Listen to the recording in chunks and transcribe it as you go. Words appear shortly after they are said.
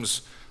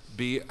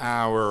Be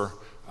our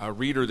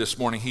reader this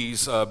morning.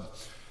 He's a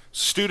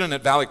student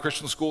at Valley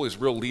Christian School. He's a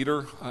real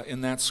leader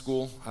in that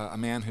school, a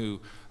man who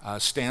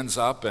stands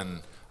up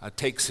and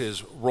takes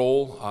his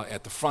role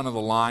at the front of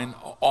the line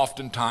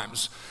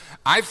oftentimes.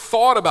 I've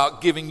thought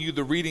about giving you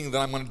the reading that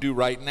I'm going to do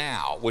right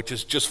now, which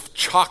is just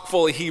chock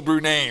full of Hebrew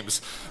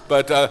names,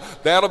 but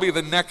that'll be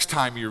the next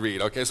time you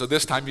read, okay? So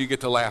this time you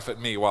get to laugh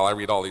at me while I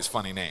read all these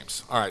funny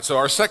names. All right, so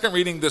our second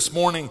reading this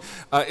morning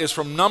is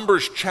from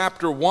Numbers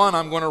chapter 1.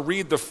 I'm going to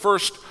read the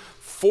first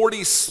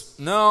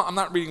I'm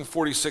not reading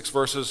 46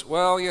 verses.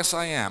 Well, yes,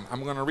 I am.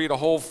 I'm going to read a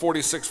whole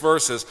 46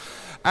 verses.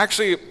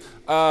 Actually,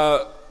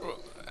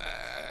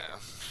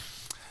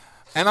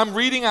 and I'm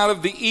reading out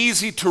of the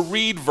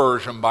easy-to-read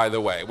version, by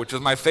the way, which is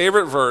my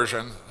favorite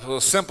version.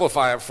 We'll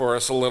simplify it for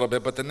us a little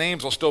bit, but the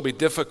names will still be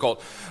difficult.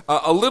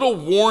 A little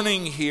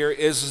warning here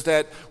is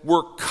that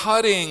we're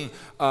cutting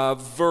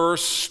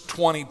verse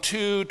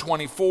 22,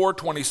 24,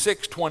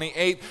 26,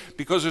 28,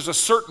 because there's a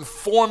certain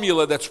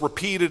formula that's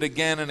repeated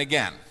again and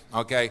again.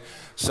 Okay,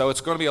 so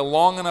it's going to be a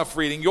long enough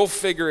reading. You'll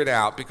figure it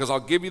out because I'll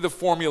give you the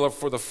formula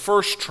for the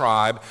first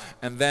tribe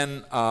and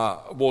then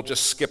we'll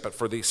just skip it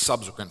for the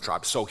subsequent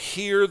tribes. So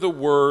hear the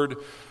word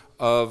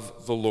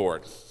of the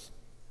Lord.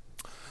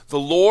 The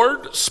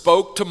Lord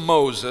spoke to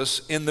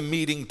Moses in the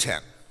meeting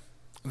tent.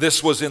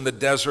 This was in the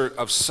desert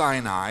of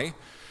Sinai.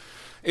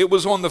 It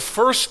was on the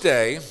first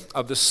day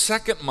of the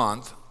second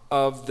month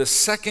of the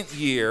second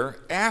year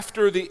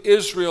after the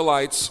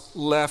Israelites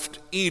left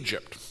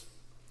Egypt.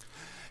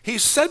 He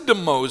said to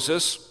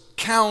Moses,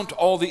 "Count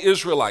all the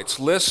Israelites,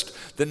 list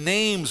the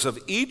names of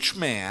each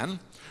man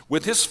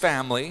with his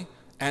family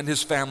and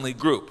his family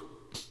group.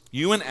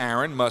 You and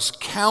Aaron must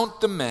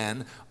count the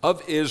men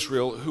of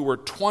Israel who were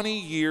 20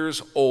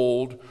 years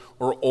old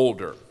or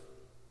older.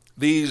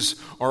 These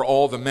are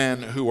all the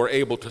men who were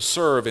able to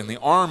serve in the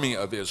army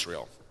of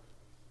Israel.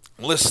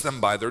 List them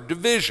by their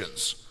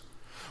divisions.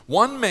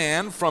 One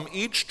man from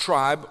each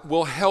tribe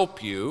will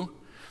help you.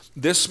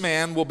 This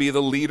man will be the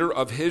leader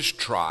of his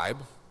tribe.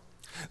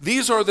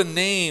 These are the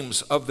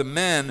names of the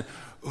men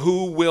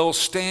who will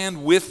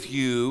stand with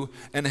you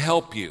and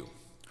help you.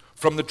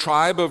 From the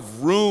tribe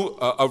of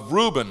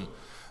Reuben,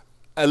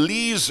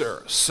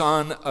 Eliezer,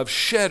 son of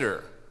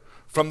Shedder.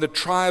 From the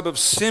tribe of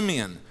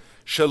Simeon,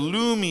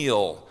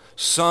 Shalumiel,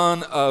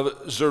 son of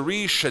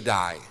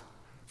Zurishaddai.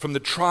 From the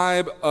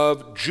tribe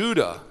of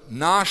Judah,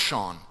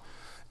 Nahshon,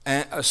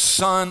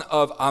 son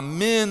of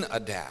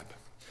Amminadab.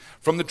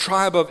 From the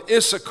tribe of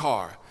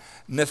Issachar,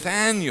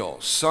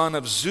 Nathaniel, son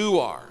of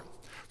Zuar.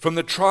 From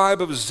the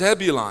tribe of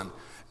Zebulun,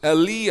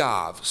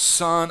 Eliav,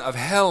 son of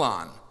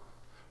Helon.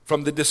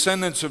 From the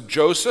descendants of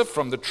Joseph,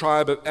 from the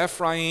tribe of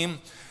Ephraim,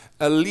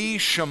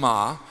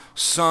 Elishama,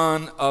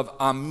 son of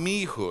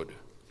Ammihud.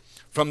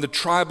 From the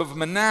tribe of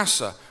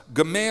Manasseh,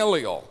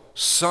 Gamaliel,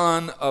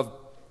 son of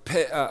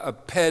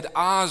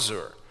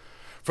Pedazur.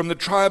 From the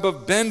tribe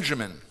of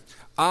Benjamin,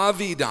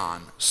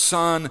 Avidan,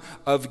 son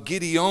of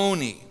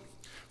Gideoni.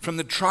 From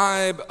the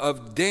tribe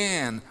of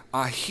Dan,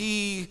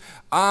 Ahijah,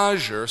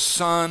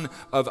 son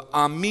of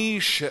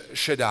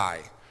Ammishaddai.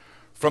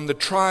 From the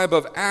tribe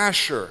of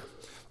Asher,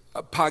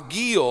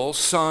 Pagiel,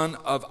 son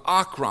of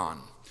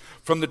Akron.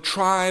 From the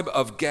tribe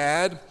of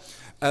Gad,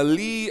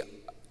 Eliasaph,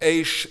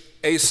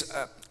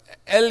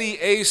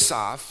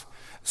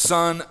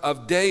 son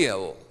of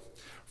Deuel.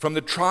 From the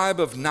tribe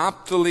of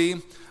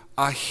Naphtali,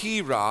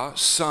 Ahira,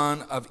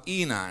 son of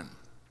Enan.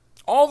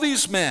 All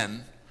these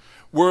men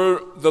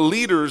were the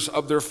leaders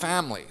of their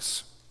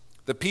families.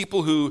 The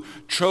people also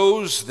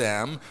chose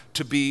them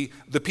to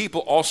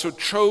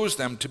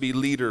be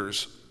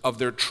leaders of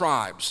their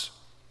tribes.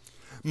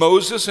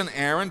 Moses and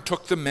Aaron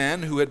took the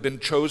men who had been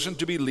chosen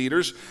to be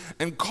leaders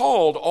and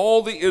called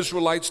all the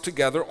Israelites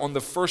together on the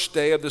first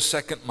day of the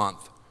second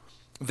month.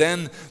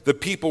 Then the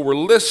people were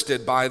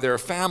listed by their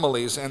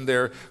families and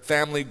their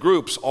family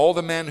groups. All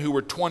the men who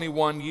were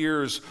 21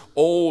 years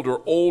old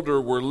or older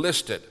were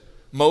listed.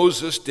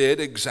 Moses did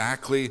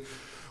exactly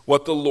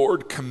what the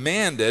Lord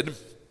commanded.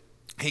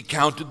 He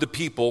counted the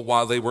people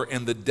while they were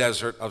in the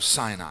desert of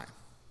Sinai.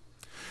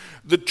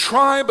 The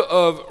tribe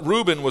of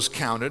Reuben was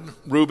counted.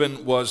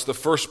 Reuben was the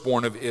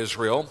firstborn of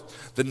Israel.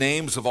 The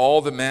names of all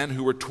the men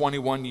who were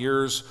 21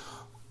 years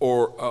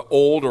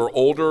old or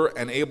older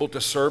and able to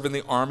serve in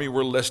the army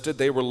were listed.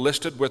 They were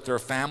listed with their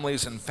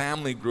families and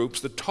family groups.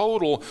 The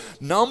total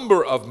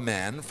number of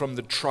men from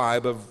the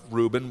tribe of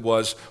Reuben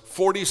was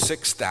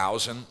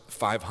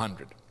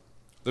 46,500.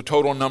 The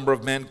total number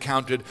of men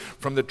counted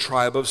from the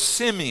tribe of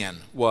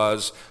Simeon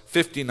was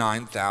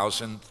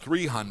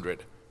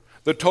 59,300.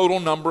 The total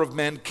number of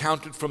men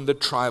counted from the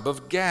tribe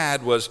of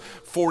Gad was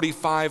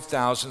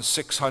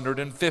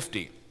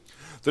 45,650.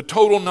 The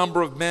total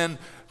number of men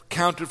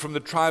counted from the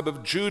tribe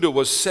of Judah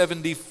was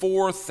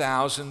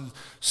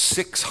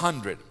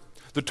 74,600.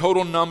 The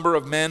total number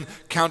of men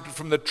counted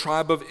from the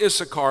tribe of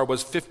Issachar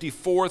was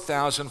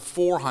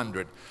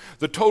 54,400.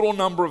 The total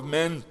number of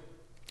men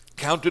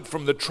counted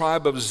from the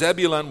tribe of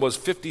Zebulun was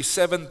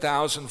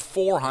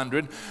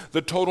 57,400.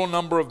 The total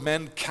number of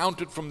men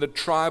counted from the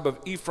tribe of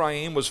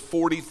Ephraim was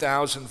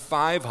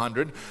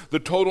 40,500. The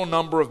total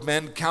number of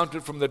men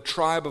counted from the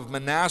tribe of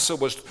Manasseh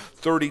was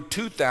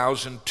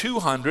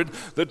 32,200.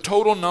 The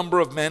total number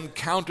of men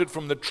counted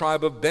from the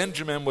tribe of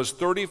Benjamin was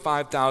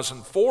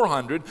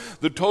 35,400.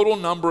 The total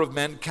number of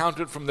men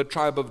counted from the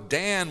tribe of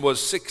Dan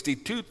was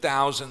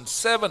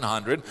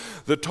 62,700.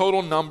 The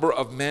total number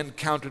of men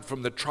counted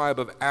from the tribe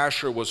of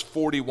Asher was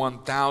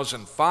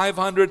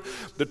 41,500.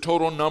 The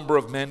total number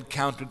of men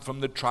counted from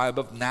the tribe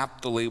of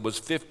Naphtali was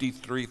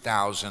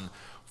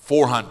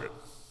 53,400.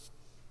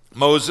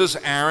 Moses,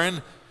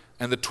 Aaron,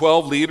 and the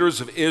 12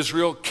 leaders of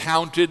Israel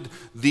counted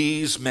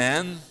these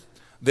men.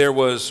 There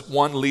was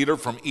one leader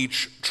from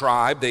each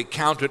tribe. They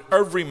counted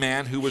every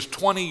man who was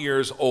 20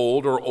 years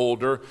old or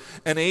older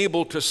and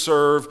able to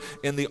serve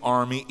in the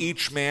army.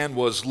 Each man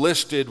was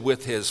listed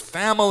with his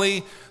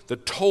family. The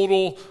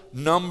total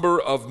number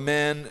of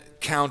men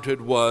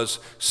counted was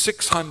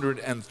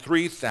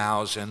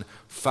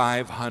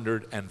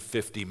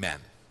 603,550 men.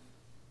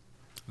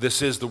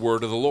 This is the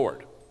word of the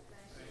Lord.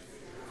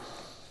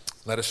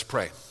 Let us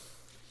pray.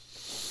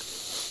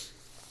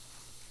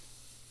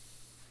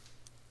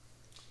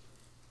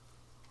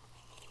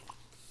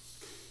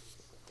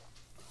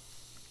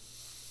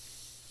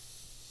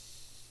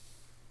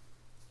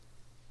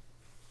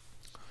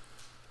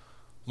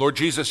 Lord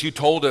Jesus, you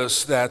told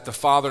us that the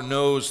Father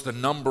knows the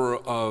number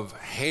of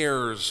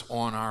hairs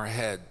on our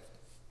head.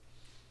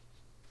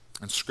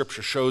 And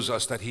Scripture shows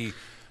us that he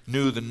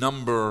knew the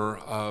number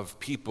of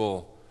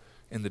people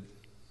in the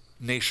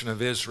nation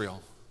of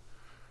Israel.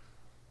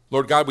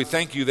 Lord God, we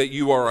thank you that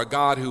you are a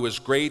God who is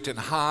great and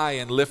high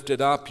and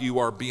lifted up. You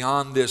are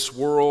beyond this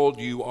world.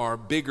 You are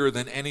bigger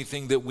than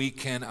anything that we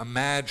can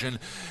imagine.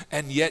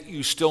 And yet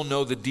you still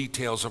know the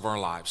details of our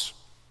lives.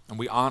 And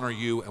we honor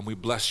you and we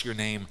bless your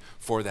name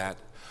for that.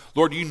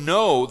 Lord, you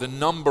know the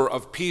number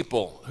of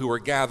people who are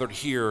gathered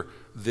here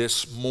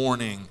this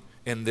morning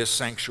in this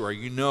sanctuary.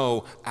 You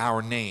know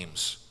our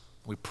names.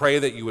 We pray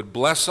that you would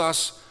bless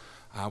us.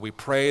 We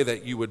pray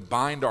that you would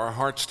bind our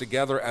hearts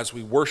together as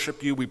we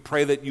worship you. We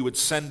pray that you would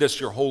send us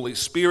your Holy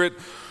Spirit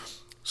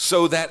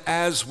so that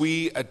as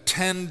we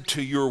attend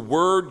to your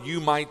word, you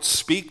might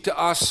speak to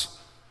us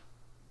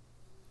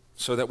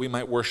so that we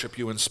might worship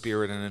you in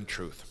spirit and in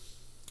truth.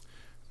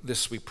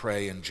 This we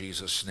pray in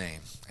Jesus' name.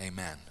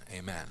 Amen.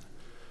 Amen.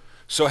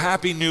 So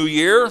happy New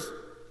Year.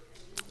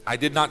 I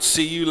did not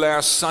see you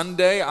last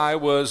Sunday. I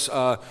was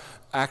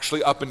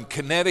actually up in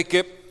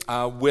Connecticut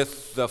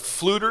with the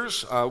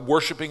Fluters,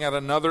 worshiping at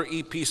another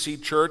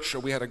EPC church.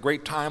 We had a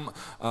great time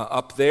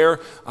up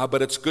there,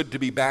 but it's good to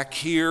be back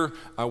here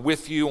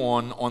with you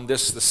on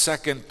this, the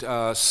second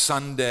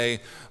Sunday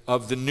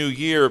of the new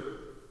year.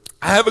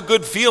 I have a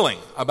good feeling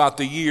about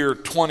the year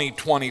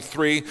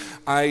 2023.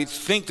 I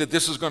think that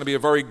this is going to be a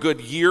very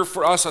good year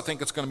for us. I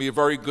think it's going to be a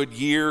very good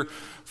year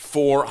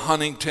for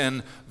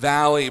Huntington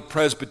Valley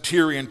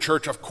Presbyterian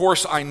Church. Of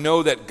course, I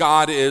know that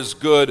God is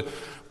good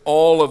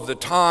all of the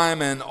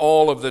time and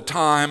all of the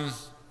time.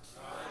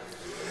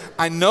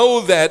 I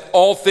know that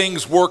all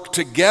things work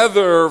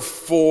together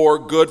for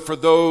good for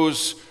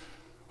those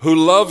who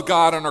love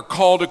God and are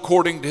called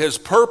according to his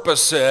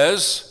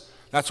purposes.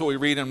 That's what we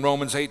read in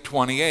Romans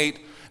 8:28.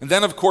 And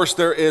then, of course,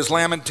 there is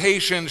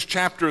Lamentations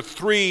chapter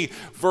 3,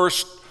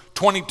 verse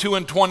 22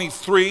 and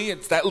 23.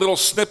 It's that little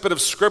snippet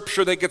of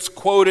scripture that gets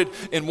quoted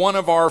in one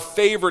of our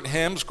favorite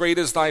hymns, Great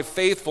is Thy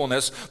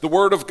Faithfulness. The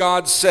Word of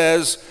God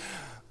says,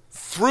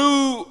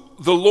 through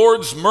the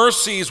Lord's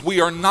mercies we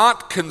are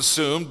not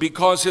consumed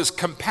because his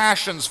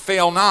compassions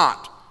fail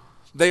not.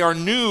 They are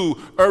new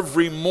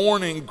every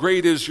morning.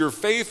 Great is your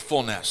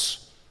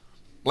faithfulness.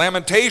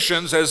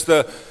 Lamentations, as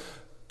the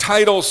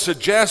title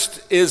suggests,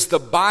 is the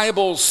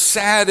Bible's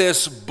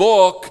saddest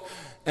book.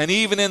 And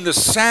even in the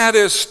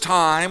saddest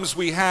times,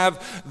 we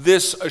have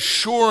this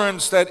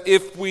assurance that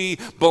if we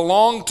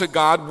belong to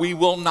God, we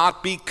will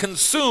not be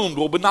consumed,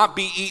 will not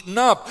be eaten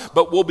up,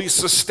 but will be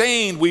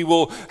sustained. We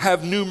will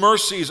have new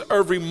mercies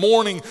every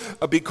morning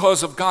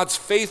because of God's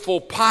faithful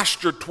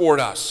posture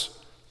toward us.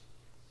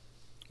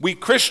 We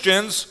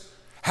Christians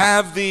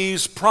have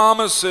these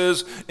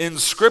promises in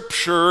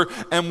Scripture,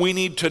 and we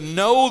need to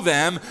know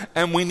them,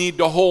 and we need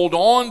to hold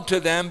on to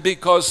them,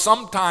 because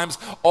sometimes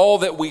all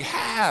that we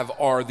have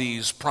are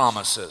these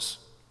promises.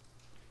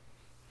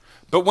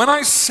 But when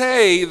I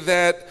say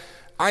that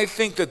I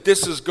think that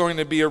this is going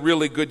to be a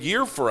really good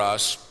year for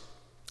us,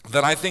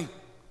 that I think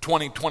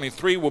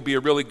 2023 will be a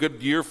really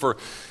good year for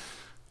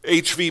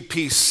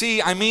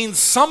HVPC, I mean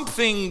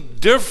something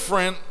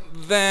different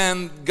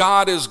than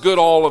God is good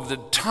all of the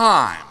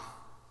time.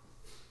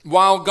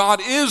 While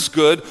God is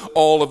good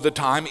all of the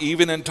time,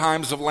 even in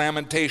times of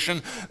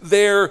lamentation,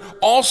 there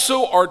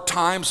also are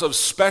times of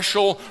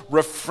special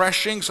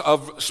refreshings,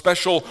 of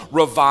special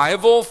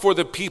revival for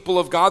the people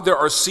of God. There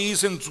are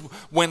seasons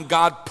when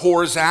God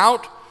pours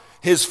out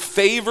his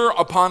favor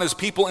upon his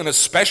people in a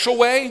special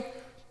way.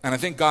 And I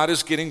think God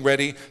is getting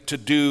ready to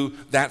do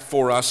that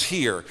for us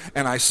here.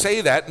 And I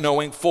say that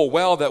knowing full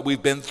well that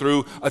we've been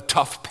through a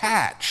tough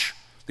patch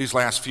these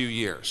last few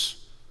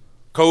years.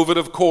 COVID,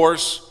 of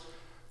course,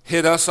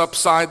 hit us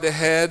upside the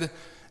head.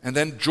 And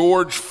then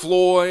George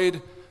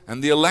Floyd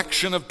and the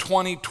election of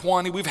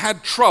 2020. We've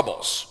had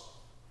troubles.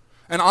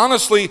 And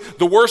honestly,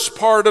 the worst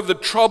part of the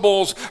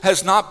troubles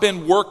has not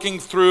been working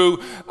through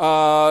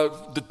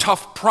the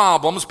tough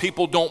problems.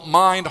 People don't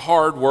mind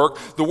hard work.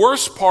 The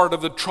worst part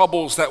of the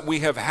troubles that we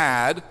have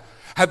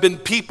been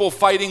people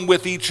fighting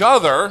with each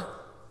other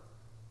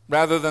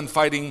rather than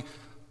fighting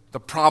the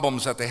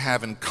problems that they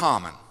have in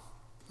common.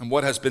 And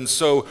what has been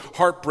so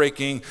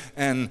heartbreaking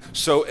and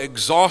so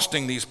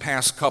exhausting these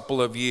past couple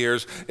of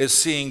years is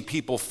seeing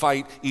people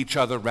fight each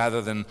other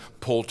rather than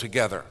pull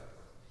together.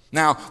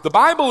 Now, the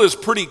Bible is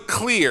pretty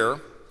clear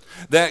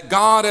that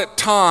God at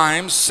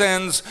times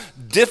sends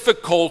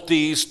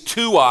difficulties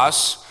to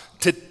us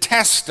to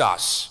test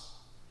us.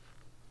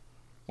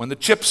 When the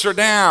chips are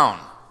down,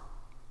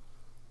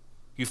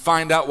 you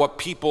find out what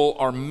people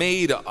are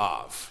made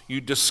of. You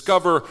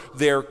discover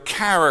their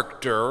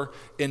character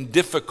in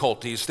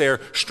difficulties. Their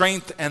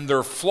strength and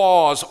their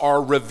flaws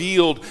are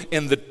revealed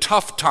in the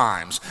tough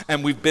times.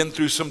 And we've been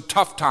through some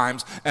tough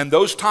times, and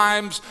those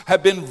times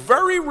have been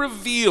very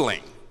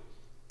revealing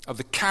of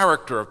the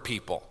character of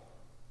people.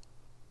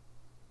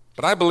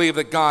 But I believe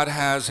that God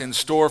has in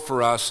store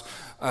for us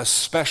a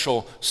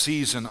special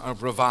season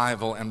of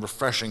revival and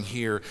refreshing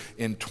here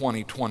in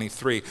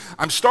 2023.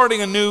 I'm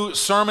starting a new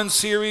sermon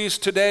series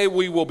today.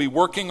 We will be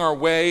working our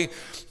way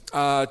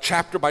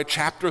chapter by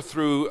chapter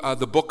through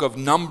the book of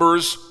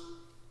Numbers.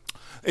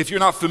 If you're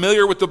not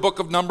familiar with the book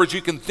of Numbers,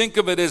 you can think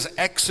of it as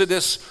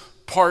Exodus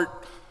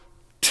part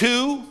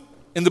 2.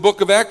 In the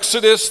book of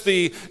Exodus,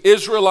 the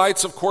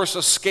Israelites, of course,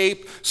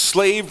 escape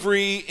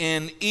slavery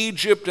in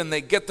Egypt, and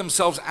they get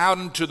themselves out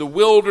into the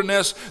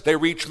wilderness. They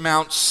reach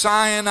Mount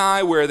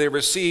Sinai, where they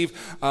receive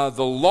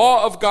the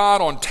law of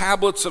God on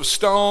tablets of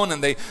stone,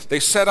 and they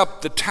set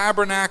up the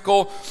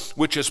tabernacle,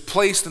 which is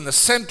placed in the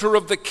center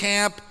of the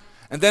camp.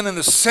 And then in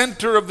the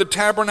center of the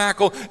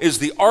tabernacle is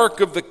the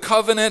Ark of the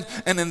Covenant,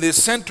 and in the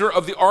center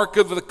of the Ark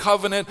of the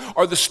Covenant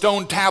are the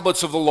stone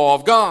tablets of the law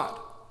of God.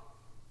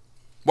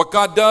 What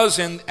God does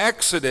in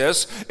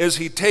Exodus is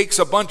he takes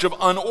a bunch of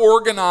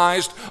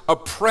unorganized,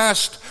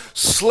 oppressed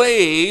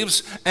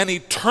slaves and he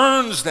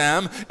turns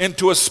them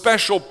into a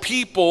special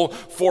people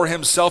for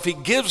himself. He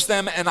gives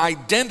them an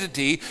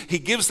identity. He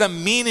gives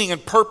them meaning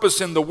and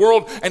purpose in the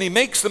world, and he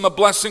makes them a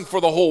blessing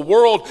for the whole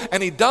world.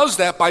 And he does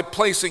that by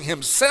placing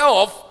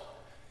himself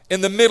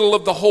in the middle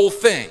of the whole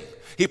thing.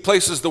 He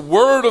places the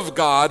Word of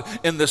God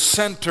in the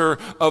center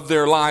of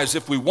their lives.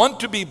 If we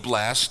want to be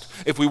blessed,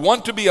 if we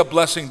want to be a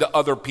blessing to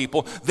other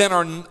people, then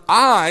our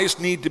eyes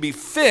need to be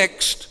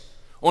fixed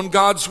on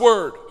God's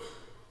Word.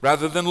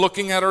 Rather than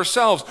looking at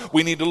ourselves,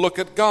 we need to look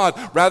at God.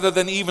 Rather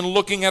than even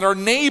looking at our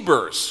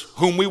neighbors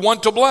whom we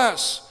want to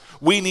bless,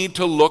 we need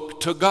to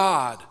look to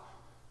God.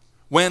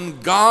 When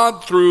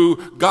God,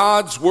 through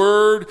God's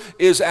Word,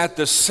 is at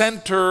the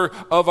center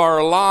of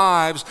our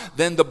lives,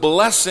 then the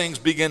blessings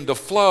begin to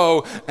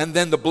flow, and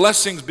then the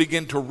blessings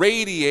begin to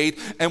radiate,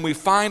 and we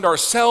find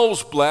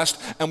ourselves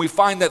blessed, and we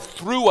find that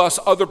through us,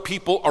 other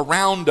people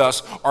around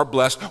us are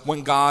blessed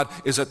when God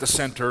is at the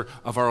center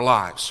of our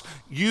lives.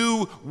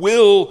 You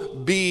will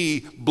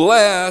be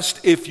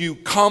blessed if you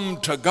come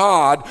to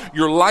God.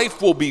 Your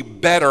life will be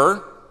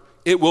better.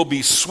 It will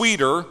be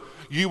sweeter.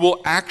 You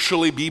will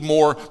actually be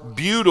more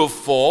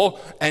beautiful,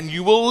 and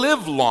you will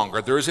live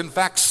longer. There is, in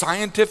fact,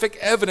 scientific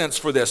evidence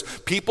for this.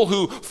 People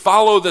who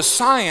follow the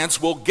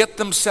science will get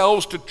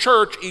themselves to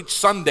church each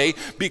Sunday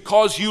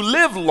because you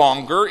live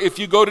longer if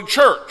you go to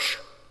church.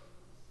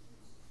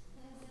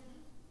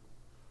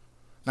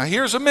 Now,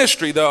 here's a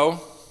mystery, though.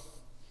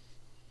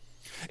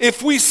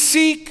 If we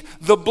seek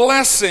the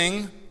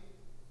blessing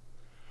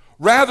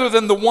rather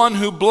than the one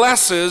who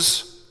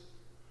blesses,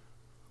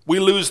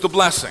 we lose the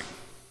blessing.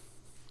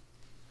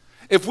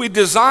 If we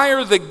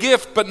desire the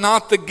gift but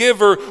not the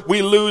giver,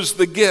 we lose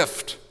the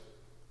gift.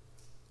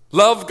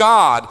 Love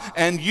God,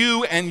 and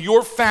you and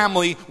your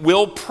family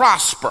will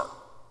prosper.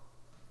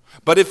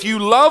 But if you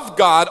love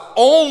God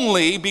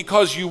only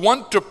because you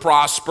want to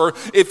prosper,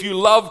 if you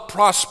love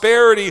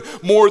prosperity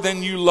more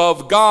than you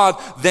love God,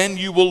 then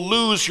you will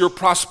lose your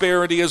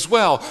prosperity as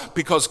well,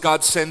 because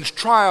God sends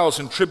trials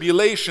and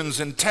tribulations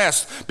and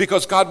tests,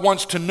 because God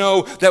wants to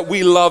know that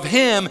we love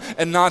Him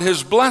and not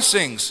His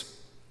blessings.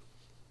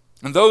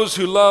 And those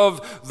who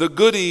love the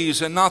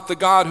goodies and not the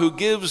God who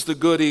gives the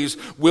goodies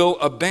will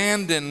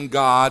abandon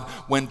God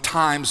when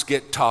times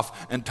get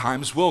tough, and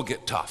times will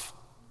get tough.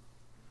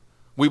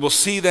 We will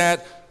see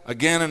that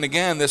again and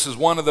again. This is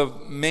one of the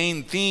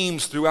main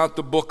themes throughout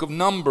the book of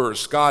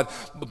Numbers. God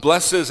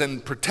blesses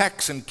and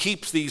protects and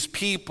keeps these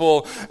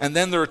people, and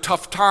then there are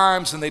tough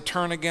times and they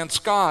turn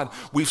against God.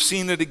 We've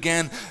seen it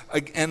again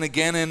and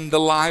again in the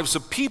lives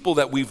of people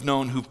that we've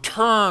known who've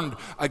turned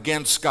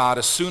against God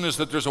as soon as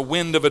that there's a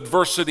wind of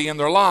adversity in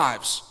their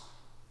lives.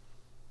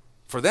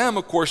 For them,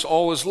 of course,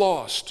 all is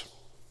lost.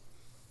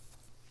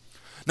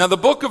 Now, the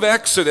book of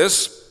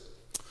Exodus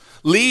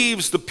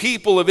leaves the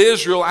people of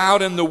Israel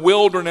out in the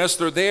wilderness.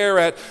 They're there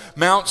at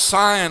Mount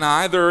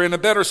Sinai. They're in a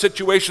better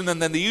situation than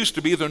they used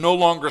to be. They're no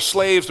longer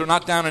slaves. They're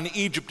not down in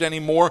Egypt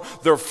anymore.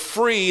 They're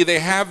free. They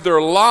have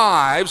their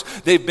lives.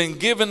 They've been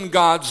given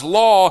God's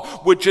law,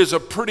 which is a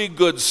pretty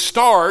good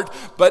start,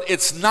 but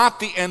it's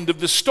not the end of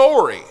the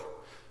story.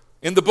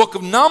 In the book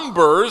of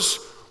Numbers,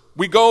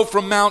 we go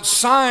from Mount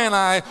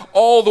Sinai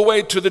all the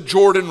way to the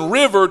Jordan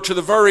River, to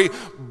the very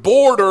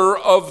border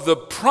of the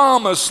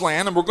Promised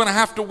Land, and we're going to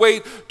have to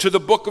wait to the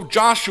book of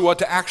Joshua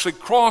to actually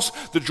cross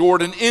the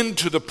Jordan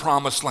into the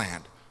Promised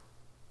Land.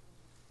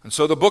 And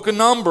so the book of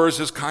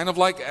Numbers is kind of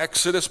like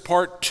Exodus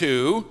part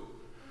 2,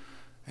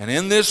 and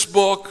in this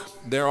book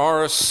there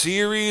are a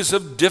series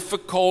of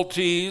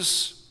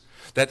difficulties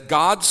that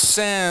God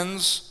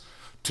sends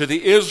to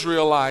the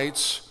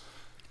Israelites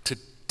to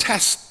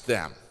test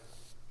them,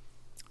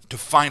 to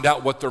find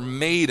out what they're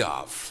made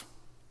of.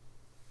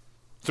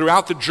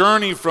 Throughout the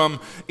journey from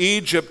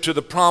Egypt to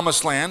the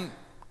Promised Land,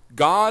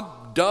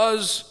 God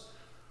does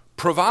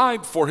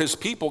provide for his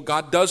people.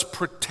 God does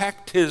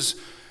protect his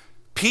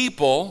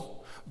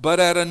people, but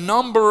at a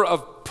number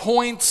of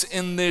points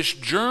in this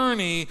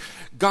journey,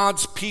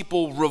 God's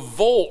people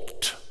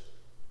revolt.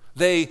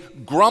 They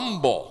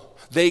grumble.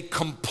 They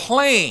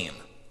complain.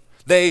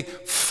 They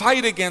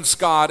fight against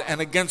God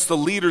and against the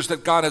leaders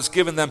that God has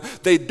given them.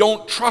 They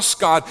don't trust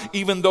God,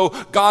 even though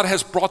God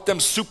has brought them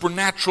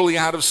supernaturally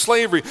out of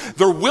slavery.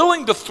 They're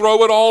willing to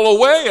throw it all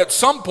away at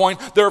some point.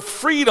 Their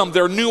freedom,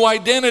 their new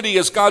identity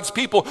as God's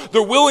people,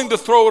 they're willing to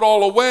throw it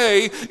all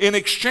away in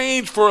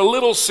exchange for a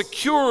little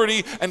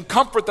security and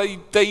comfort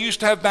that they used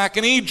to have back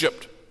in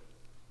Egypt.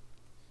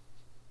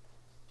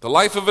 The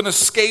life of an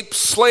escaped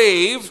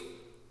slave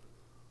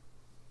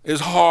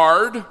is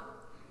hard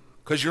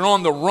because you're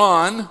on the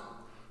run.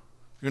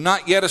 You're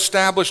not yet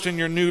established in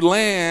your new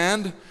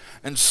land.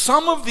 And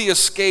some of the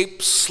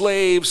escaped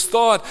slaves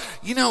thought,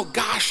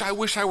 gosh, I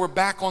wish I were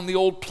back on the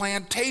old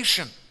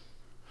plantation.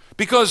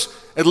 Because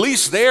at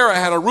least there I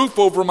had a roof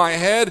over my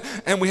head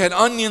and we had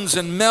onions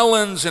and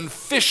melons and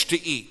fish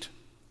to eat.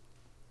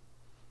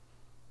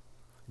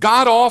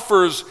 God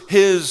offers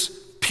his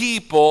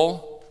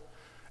people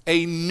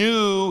a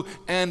new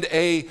and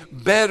a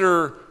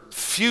better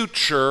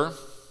future.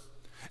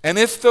 And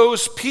if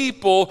those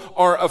people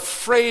are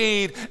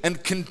afraid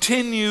and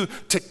continue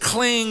to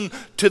cling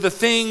to the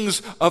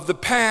things of the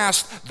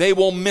past, they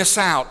will miss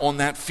out on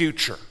that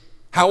future.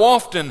 How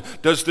often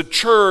does the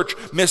church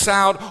miss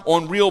out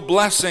on real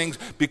blessings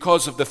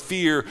because of the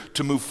fear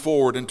to move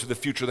forward into the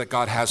future that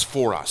God has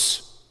for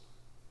us?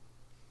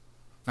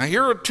 Now,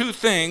 here are two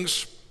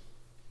things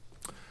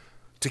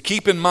to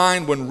keep in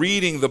mind when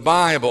reading the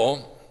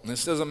Bible.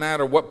 This doesn't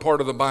matter what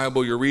part of the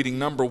Bible you're reading.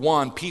 Number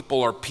one,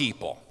 people are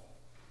people.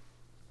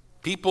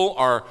 People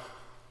are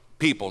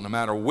people. No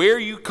matter where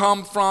you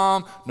come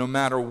from, no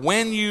matter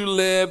when you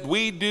lived,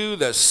 we do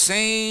the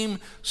same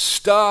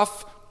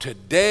stuff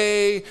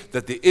today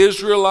that the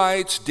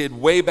Israelites did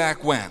way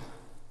back when.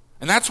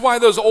 And that's why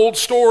those old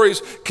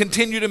stories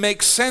continue to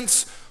make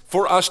sense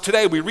for us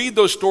today. We read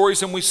those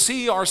stories and we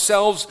see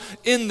ourselves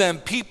in them.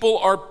 People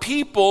are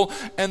people,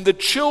 and the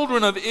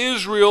children of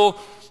Israel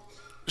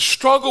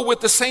struggle with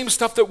the same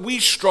stuff that we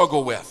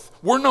struggle with.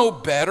 We're no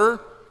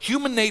better.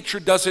 Human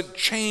nature doesn't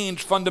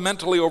change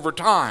fundamentally over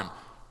time.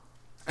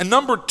 And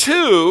number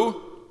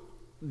two,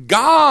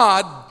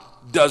 God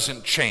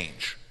doesn't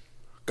change.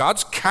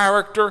 God's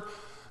character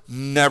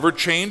never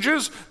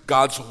changes.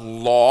 God's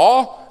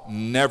law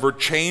never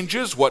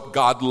changes. What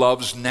God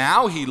loves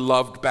now, he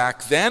loved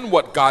back then.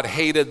 What God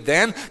hated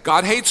then,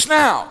 God hates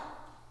now.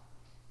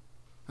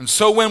 And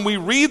so when we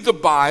read the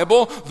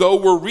Bible,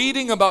 though we're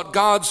reading about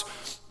God's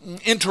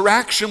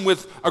interaction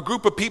with a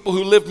group of people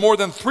who lived more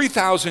than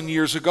 3,000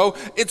 years ago,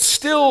 it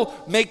still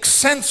makes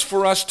sense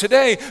for us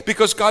today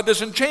because God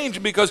doesn't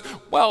change, because,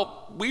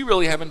 we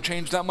really haven't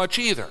changed that much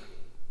either.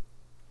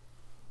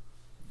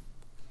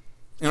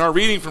 In our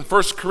reading from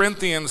 1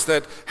 Corinthians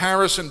that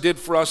Harrison did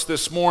for us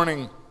this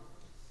morning,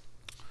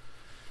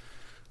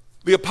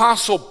 the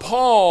Apostle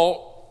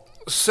Paul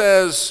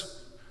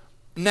says,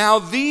 now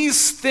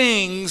these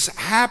things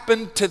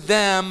happened to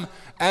them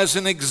as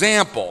an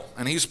example.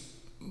 And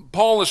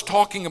Paul is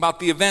talking about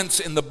the events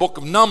in the book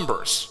of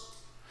Numbers.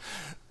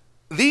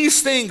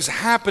 These things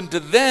happened to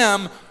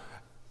them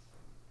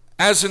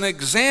as an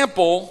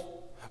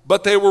example,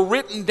 but they were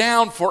written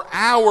down for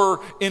our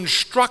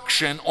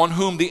instruction on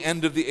whom the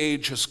end of the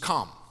age has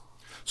come.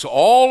 So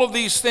all of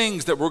these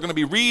things that we're going to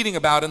be reading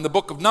about in the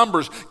book of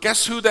Numbers,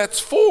 guess who that's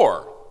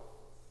for?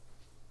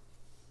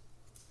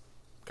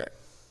 Okay,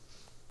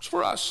 it's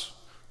for us.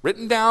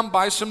 Written down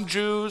by some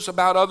Jews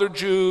about other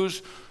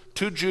Jews,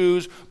 to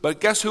Jews,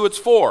 but guess who it's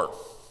for?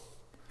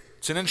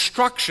 It's an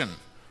instruction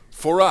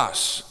for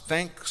us.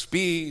 Thanks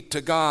be to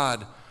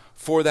God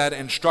for that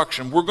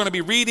instruction. We're going to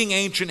be reading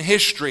ancient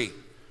history,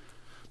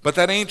 but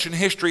that ancient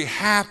history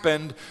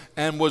happened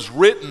and was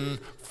written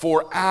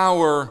for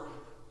our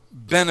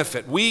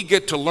benefit. We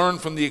get to learn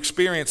from the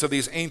experience of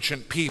these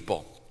ancient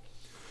people.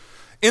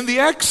 In the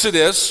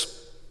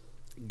Exodus,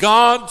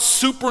 God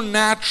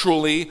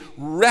supernaturally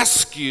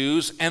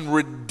rescues and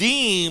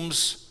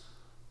redeems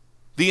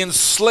the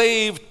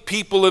enslaved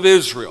people of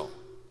Israel.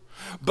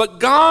 But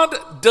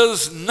God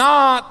does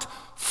not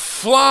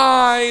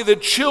fly the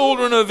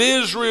children of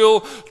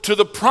Israel to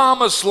the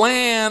promised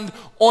land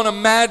on a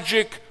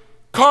magic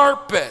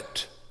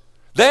carpet.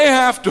 They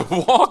have to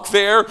walk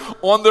there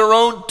on their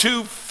own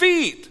 2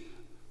 feet.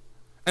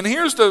 And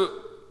here's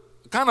the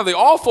kind of the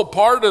awful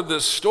part of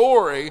this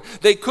story.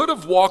 They could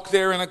have walked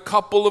there in a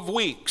couple of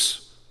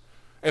weeks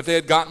if they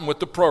had gotten with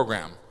the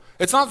program.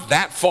 It's not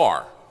that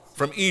far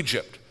from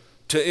Egypt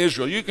to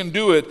Israel. You can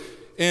do it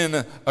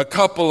in a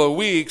couple of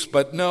weeks,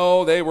 but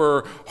no, they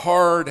were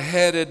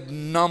hard-headed,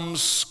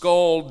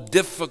 numbskull,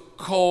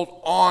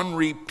 difficult,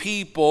 ornery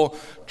people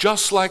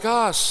just like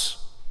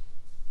us.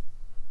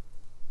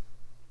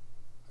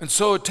 And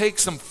so it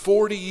takes them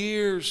 40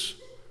 years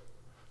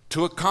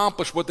to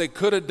accomplish what they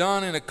could have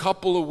done in a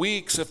couple of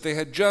weeks if they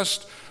had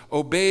just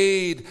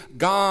obeyed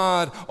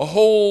God. A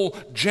whole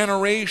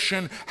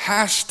generation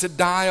has to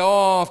die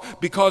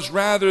off because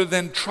rather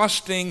than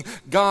trusting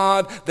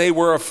God, they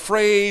were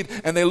afraid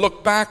and they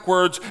looked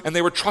backwards and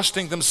they were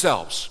trusting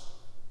themselves.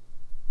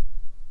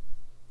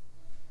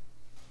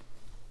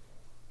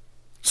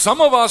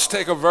 Some of us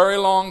take a very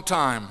long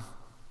time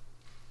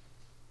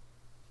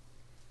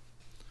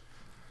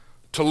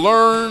to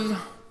learn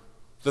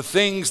the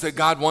things that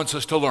God wants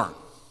us to learn.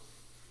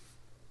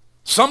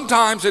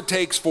 Sometimes it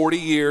takes 40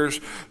 years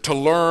to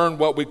learn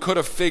what we could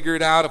have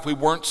figured out if we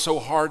weren't so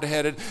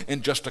hard-headed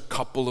in just a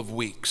couple of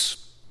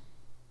weeks.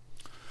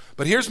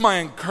 But here's my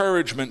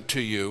encouragement to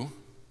you.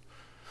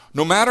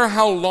 No matter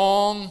how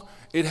long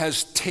it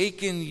has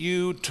taken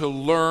you to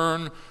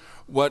learn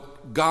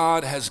what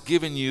God has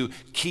given you,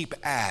 keep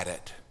at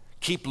it.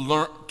 Keep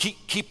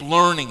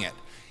learning it.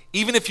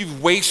 Even if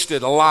you've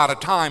wasted a lot of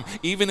time,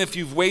 even if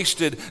you've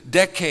wasted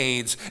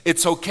decades,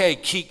 it's okay.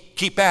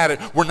 Keep at it.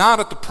 We're not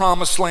at the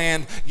promised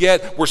land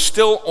yet. We're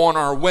still on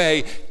our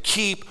way.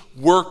 Keep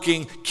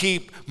working.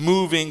 Keep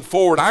moving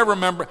forward. I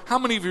remember, how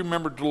many of you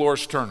remember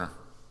Dolores Turner?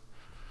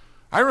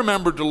 I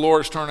remember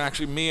Dolores Turner.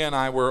 Actually, Mia and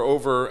I were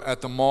over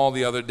at the mall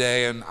the other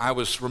day, and I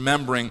was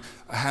remembering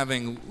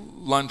having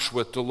lunch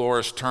with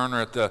Dolores Turner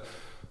at the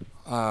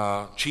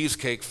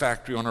Cheesecake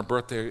Factory on her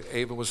birthday.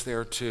 Ava was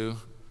there too.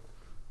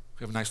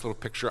 We have a nice little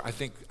picture. I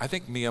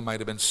think Mia might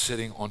have been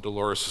sitting on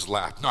Dolores'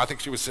 lap. No, I think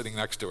she was sitting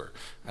next to her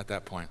at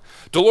that point.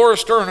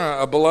 Dolores Turner,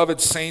 a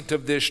beloved saint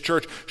of this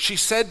church, she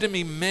said to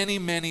me many,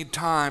 many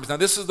times, now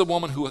this is the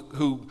woman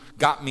who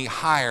got me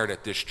hired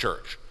at this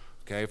church.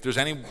 Okay, if there's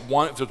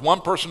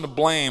one person to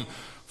blame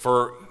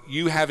for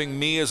you having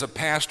me as a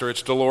pastor,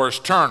 it's Dolores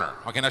Turner.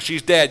 Okay, now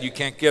she's dead, you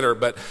can't get her,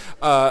 but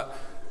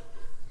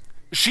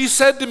she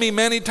said to me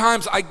many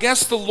times, I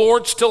guess the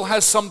Lord still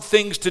has some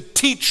things to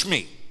teach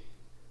me.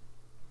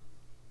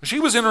 She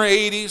was in her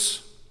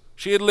 80s.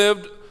 She had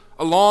lived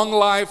a long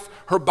life.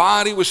 Her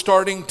body was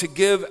starting to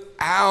give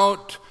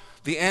out.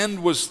 The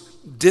end was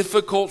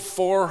difficult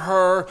for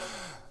her.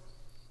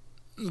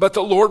 But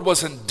the Lord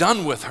wasn't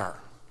done with her.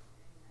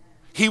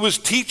 He was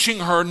teaching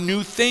her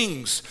new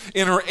things.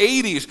 In her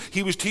 80s,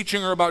 he was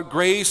teaching her about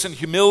grace and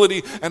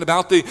humility and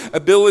about the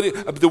ability,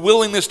 the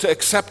willingness to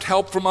accept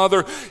help from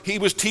others. He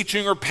was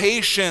teaching her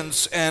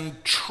patience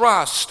and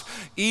trust,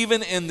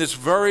 even in this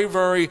very,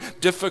 very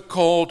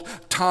difficult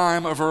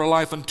time of her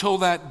life. Until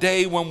that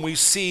day when we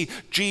see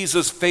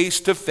Jesus face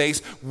to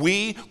face,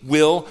 we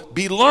will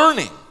be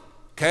learning.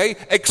 Okay?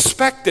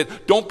 Expect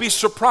it. Don't be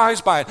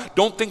surprised by it.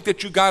 Don't think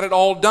that you got it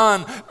all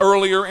done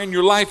earlier in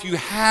your life. You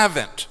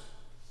haven't.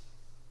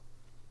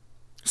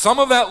 Some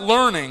of that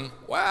learning,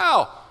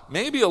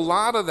 maybe a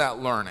lot of that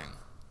learning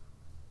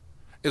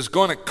is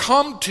going to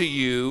come to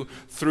you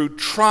through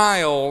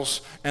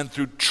trials and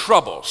through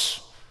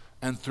troubles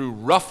and through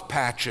rough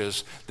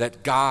patches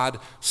that God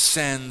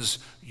sends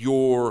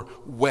your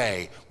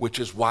way, which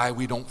is why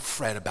we don't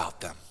fret about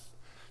them.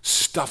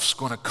 Stuff's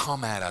going to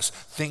come at us.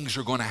 Things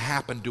are going to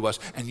happen to us.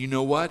 And you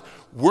know what?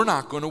 We're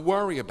not going to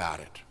worry about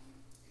it.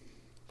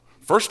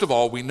 First of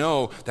all, we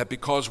know that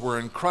because we're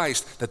in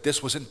Christ, that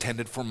this was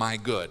intended for my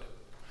good.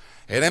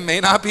 And it may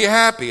not be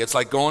happy. It's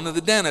like going to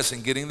the dentist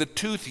and getting the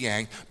tooth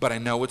yanked, but I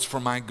know it's for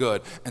my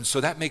good. And so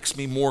that makes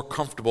me more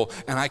comfortable,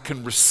 and I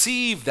can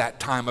receive that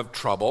time of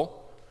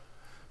trouble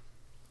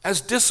as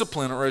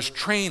discipline or as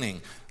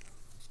training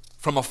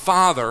from a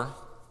Father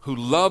who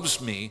loves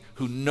me,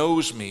 who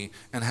knows me,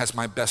 and has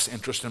my best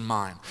interest in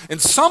mind. In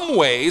some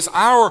ways,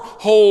 our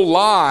whole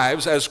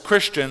lives as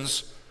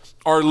Christians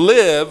are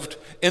lived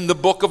in the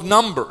book of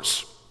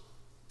Numbers.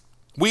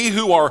 We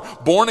who are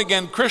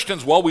born-again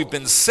Christians, we've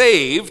been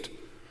saved.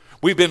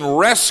 We've been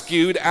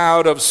rescued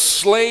out of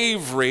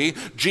slavery.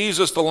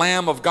 Jesus, the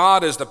Lamb of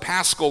God, is the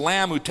Paschal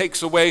Lamb who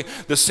takes away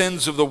the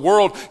sins of the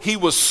world. He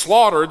was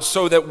slaughtered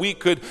so that we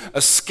could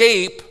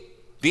escape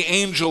the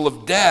angel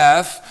of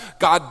death.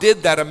 God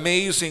did that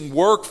amazing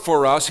work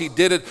for us. He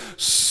did it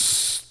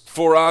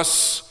for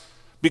us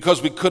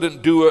because we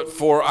couldn't do it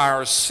for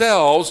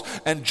ourselves.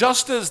 And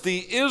just as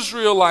the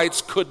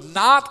Israelites could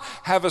not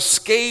have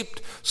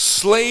escaped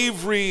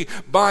slavery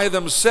by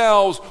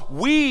themselves,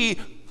 we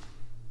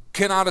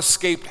cannot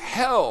escape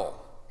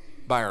hell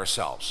by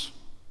ourselves.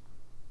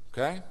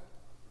 Okay?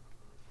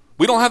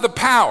 We don't have the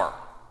power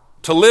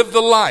to live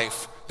the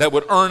life that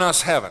would earn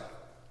us heaven.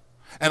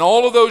 And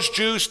all of those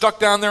Jews stuck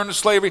down there into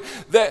slavery,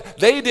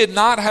 they did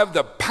not have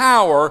the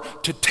power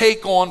to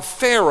take on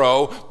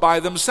Pharaoh by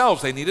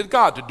themselves. They needed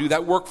God to do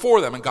that work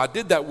for them, and God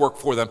did that work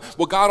for them.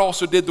 Well, God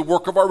also did the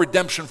work of our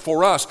redemption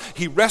for us.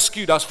 He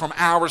rescued us from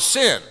our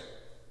sin.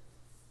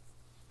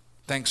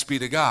 Thanks be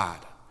to God.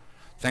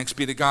 Thanks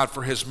be to God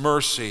for his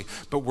mercy,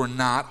 but we're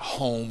not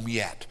home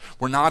yet.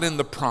 We're not in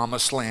the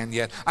promised land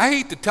yet. I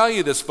hate to tell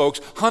you this,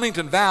 folks,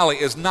 Huntington Valley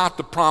is not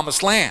the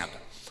promised land.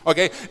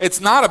 Okay?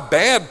 It's not a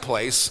bad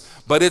place,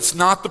 but it's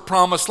not the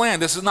promised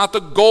land. This is not the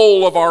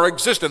goal of our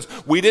existence.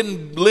 We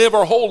didn't live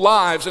our whole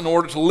lives in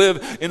order to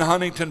live in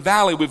Huntington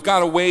Valley. We've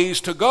got a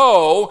ways to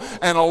go,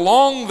 and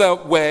along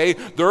that way,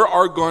 there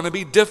are going to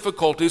be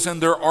difficulties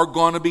and there are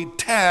going to be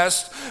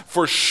tests.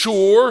 For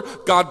sure,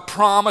 God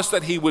promised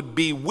that he would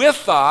be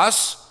with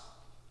us,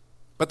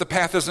 but the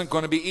path isn't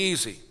going to be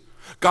easy.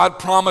 God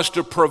promised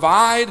to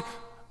provide,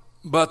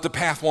 but the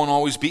path won't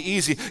always be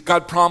easy.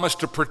 God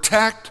promised to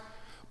protect,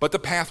 but the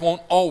path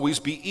won't always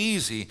be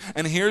easy.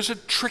 And here's a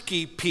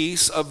tricky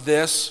piece of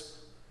this.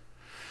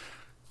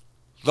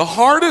 The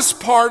hardest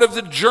part of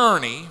the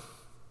journey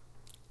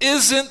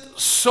isn't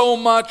so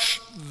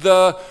much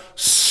the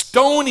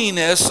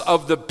stoniness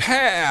of the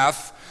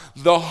path.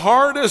 The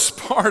hardest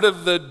part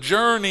of the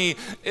journey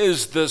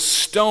is the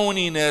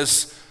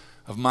stoniness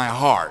of my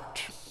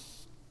heart.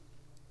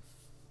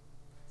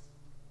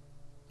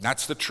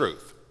 That's the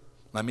truth.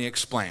 Let me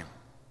explain.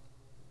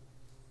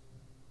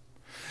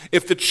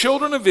 If the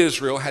children of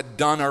Israel had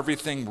done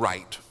everything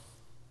right,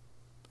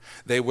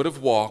 they would have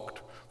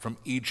walked from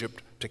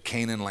Egypt to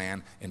Canaan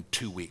land in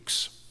 2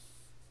 weeks.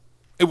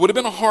 It would have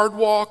been a hard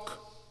walk,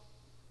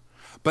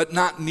 but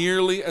not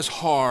nearly as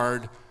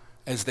hard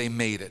as they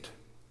made it.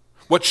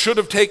 What should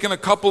have taken a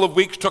couple of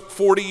weeks took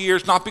 40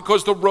 years, not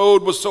because the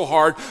road was so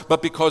hard,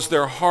 but because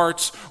their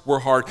hearts were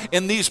hard.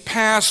 In these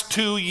past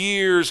 2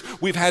 years,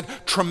 we've had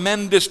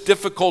tremendous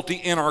difficulty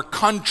in our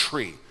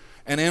country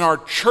and in our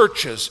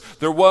churches.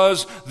 There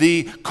was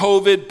the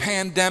COVID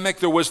pandemic.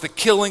 There was the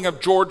killing of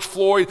George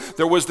Floyd.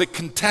 There was the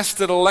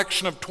contested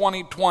election of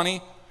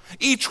 2020.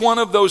 Each one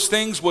of those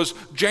things was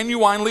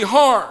genuinely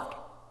hard.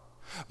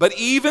 But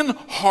even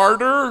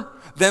harder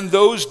than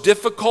those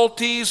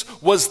difficulties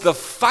was the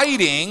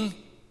fighting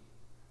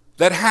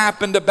that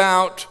happened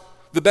about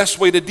the best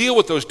way to deal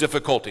with those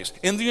difficulties.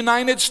 In the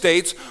United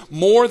States,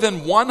 more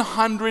than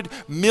 100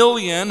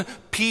 million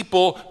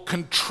people have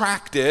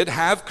contracted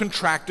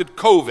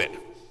COVID.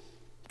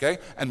 Okay?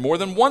 And more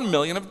than 1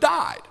 million have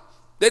died.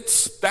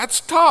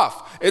 That's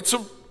tough. It's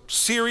a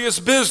serious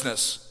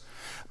business.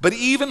 But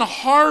even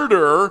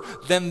harder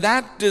than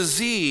that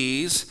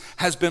disease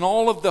has been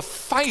all of the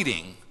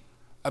fighting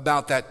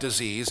about that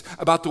disease,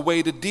 about the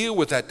way to deal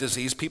with that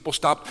disease. People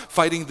stopped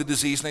fighting the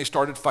disease and they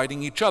started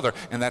fighting each other.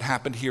 And that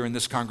happened here in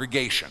this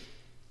congregation.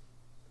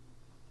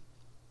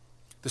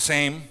 The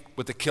same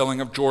with the killing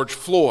of George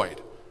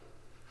Floyd.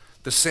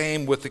 The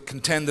same with the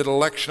contended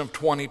election of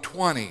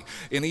 2020.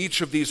 In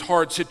each of these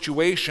hard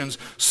situations,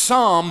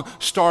 some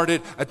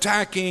started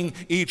attacking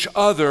each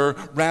other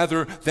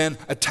rather than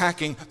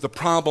attacking the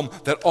problem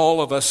that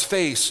all of us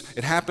face.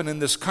 It happened in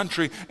this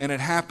country, and it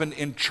happened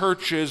in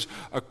churches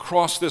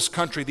across this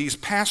country. These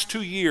past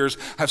 2 years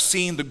have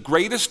seen the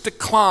greatest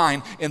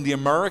decline in the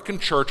American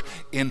church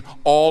in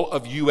all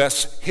of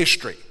U.S.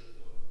 history.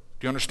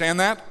 Do you understand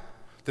that?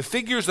 The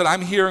figures that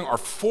I'm hearing are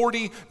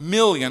 40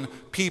 million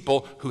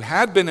people who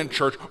had been in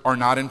church are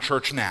not in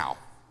church now.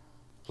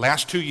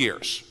 Last 2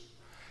 years.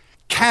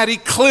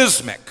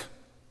 Cataclysmic.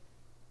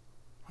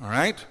 All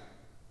right?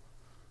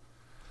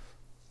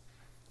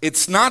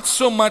 It's not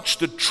so much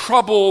the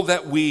trouble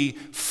that we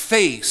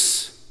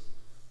face,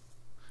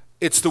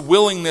 it's the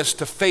willingness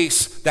to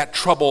face that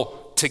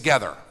trouble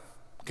together.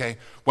 Okay?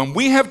 When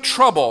we have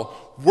trouble,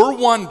 we're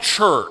one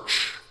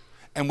church.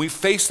 And we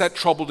face that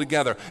trouble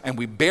together, and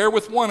we bear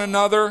with one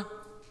another,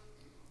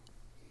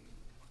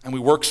 and we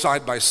work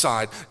side by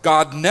side.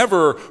 God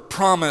never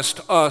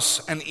promised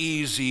us an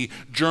easy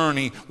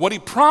journey. What he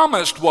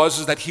promised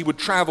was that he would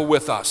travel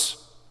with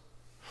us.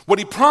 What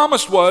he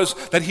promised was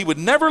that he would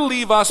never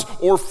leave us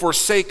or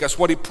forsake us.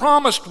 What he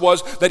promised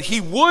was that he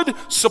would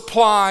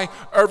supply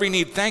every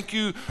need. Thank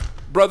you,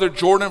 Brother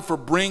Jordan, for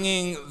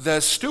bringing the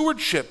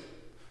stewardship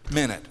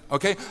minute.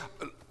 Okay?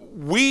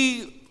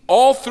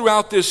 All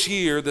throughout this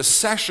year, the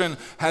session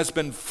has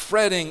been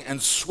fretting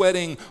and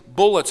sweating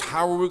bullets.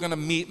 How are we going to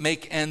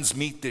make ends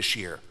meet this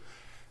year?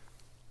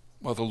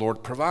 Well, the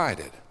Lord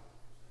provided.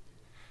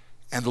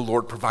 And the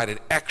Lord provided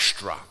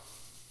extra.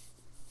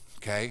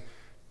 Okay?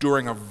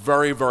 During a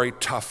very, very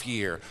tough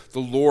year.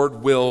 The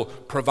Lord will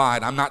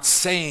provide. I'm not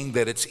saying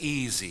that it's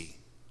easy.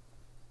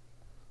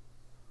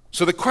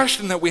 So the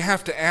question that we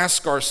have to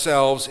ask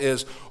ourselves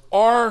is,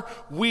 are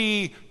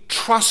we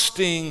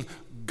trusting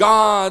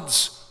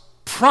God's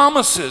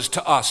promises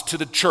to us, to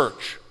the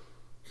church.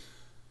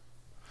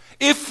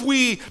 If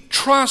we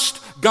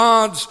trust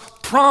God's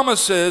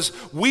promises,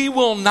 we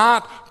will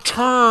not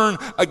turn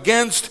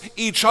against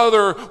each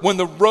other when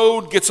the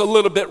road gets a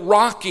little bit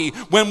rocky,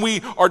 when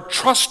we are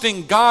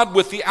trusting God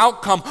with the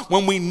outcome,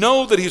 when we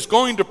know that He's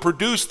going to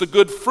produce the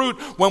good fruit,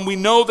 when we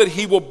know that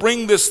He will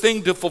bring this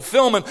thing to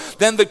fulfillment,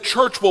 then the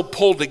church will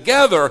pull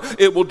together.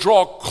 It will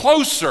draw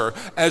closer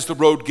as the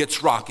road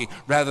gets rocky,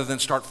 rather than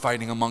start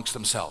fighting amongst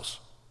themselves.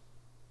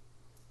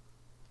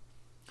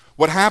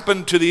 What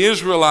happened to the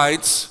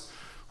Israelites,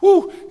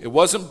 it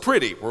wasn't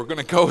pretty. We're going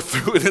to go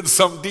through it in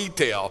some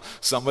detail.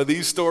 Some of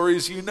these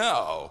stories you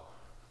know.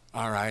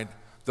 All right?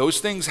 Those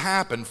things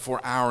happened for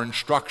our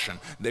instruction.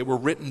 They were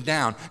written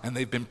down, and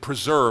they've been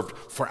preserved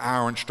for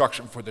our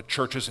instruction, for the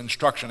church's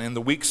instruction. In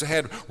the weeks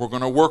ahead, we're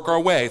going to work our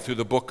way through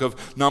the book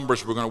of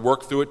Numbers. We're going to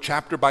work through it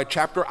chapter by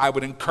chapter. I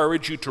would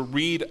encourage you to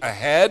read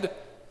ahead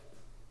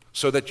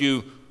so that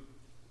you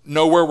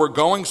know where we're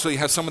going, so you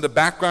have some of the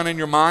background in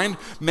your mind.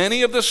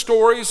 Many of the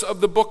stories of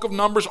the book of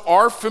Numbers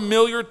are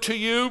familiar to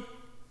you.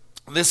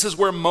 This is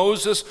where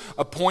Moses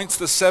appoints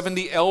the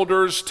 70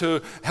 elders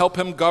to help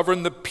him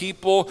govern the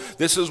people.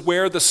 This is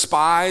where the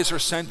spies are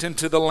sent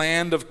into the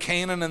land of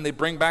Canaan, and they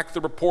bring back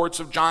the reports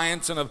of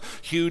giants and of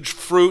huge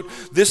fruit.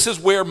 This is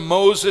where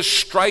Moses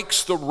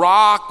strikes the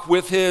rock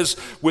with his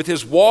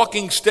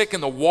walking stick,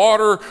 and the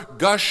water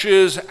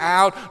gushes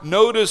out.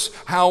 Notice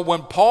how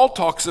when Paul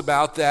talks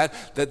about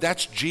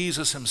that's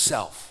Jesus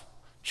himself.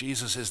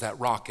 Jesus is that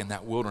rock in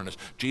that wilderness.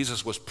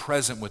 Jesus was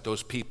present with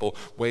those people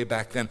way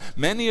back then.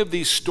 Many of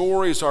these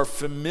stories are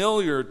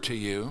familiar to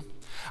you.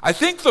 I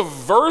think the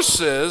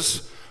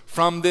verses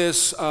from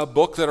this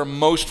book that are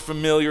most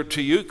familiar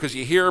to you, because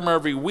you hear them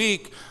every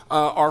week,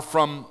 are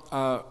from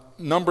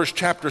Numbers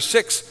chapter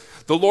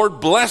 6. The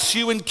Lord bless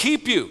you and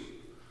keep you.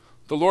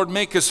 The Lord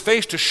make His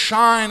face to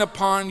shine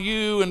upon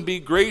you and be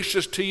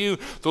gracious to you.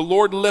 The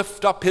Lord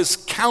lift up His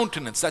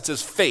countenance, that's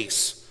His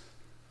face,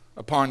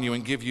 upon you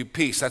and give you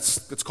peace.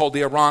 It's called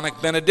the Aaronic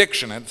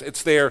benediction.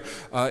 It's there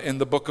in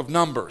the book of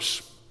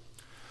Numbers.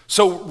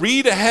 So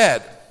read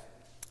ahead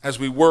as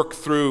we work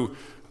through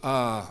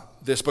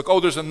this book.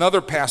 There's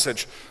another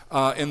passage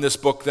in this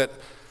book that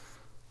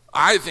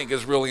I think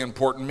is really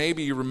important.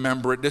 Maybe you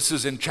remember it. This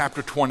is in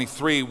chapter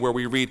 23 where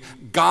we read,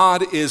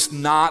 God is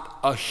not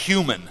a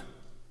human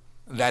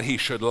that He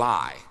should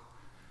lie,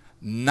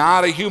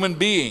 not a human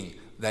being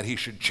that He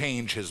should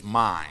change His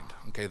mind.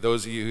 Okay,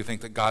 those of you who think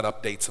that God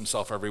updates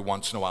Himself every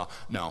once in a while,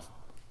 no.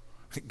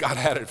 God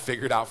had it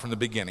figured out from the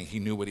beginning. He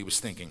knew what He was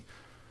thinking.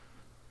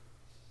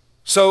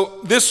 So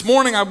this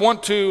morning I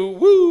want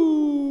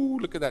to,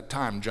 look at that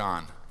time,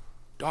 John.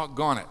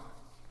 Doggone it.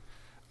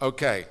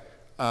 Okay,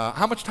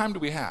 how much time do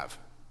we have?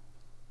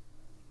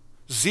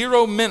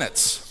 0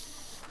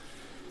 minutes.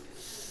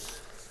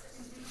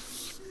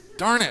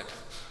 Darn it.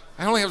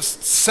 I only have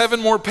 7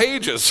 more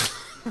pages.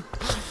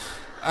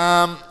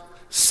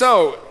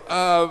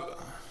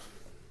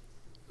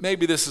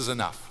 Maybe this is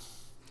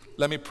enough.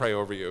 Let me pray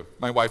over you.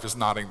 My wife is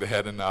nodding the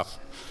head enough.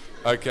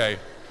 Okay.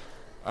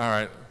 All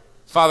right.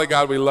 Father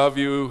God, we love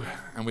you,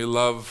 and we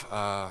love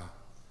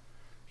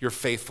your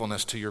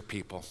faithfulness to your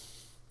people.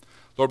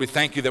 Lord, we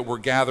thank you that we're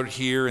gathered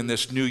here in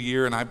this new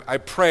year, and I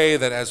pray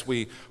that as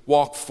we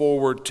walk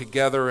forward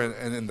together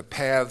and in the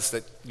paths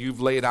that you've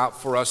laid out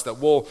for us, that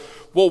we'll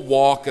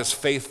walk as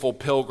faithful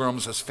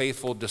pilgrims, as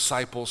faithful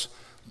disciples.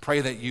 Pray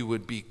that you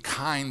would be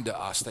kind to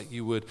us, that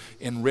you would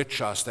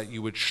enrich us, that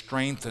you would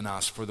strengthen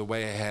us for the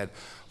way ahead.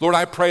 Lord,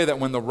 I pray that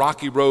when the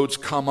rocky roads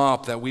come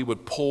up, that we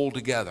would pull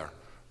together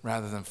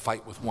rather than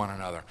fight with one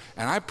another.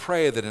 And I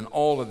pray that in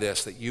all of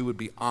this, that you would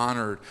be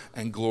honored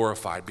and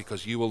glorified,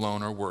 because you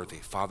alone are worthy,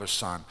 Father,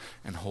 Son,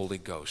 and Holy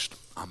Ghost.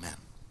 Amen.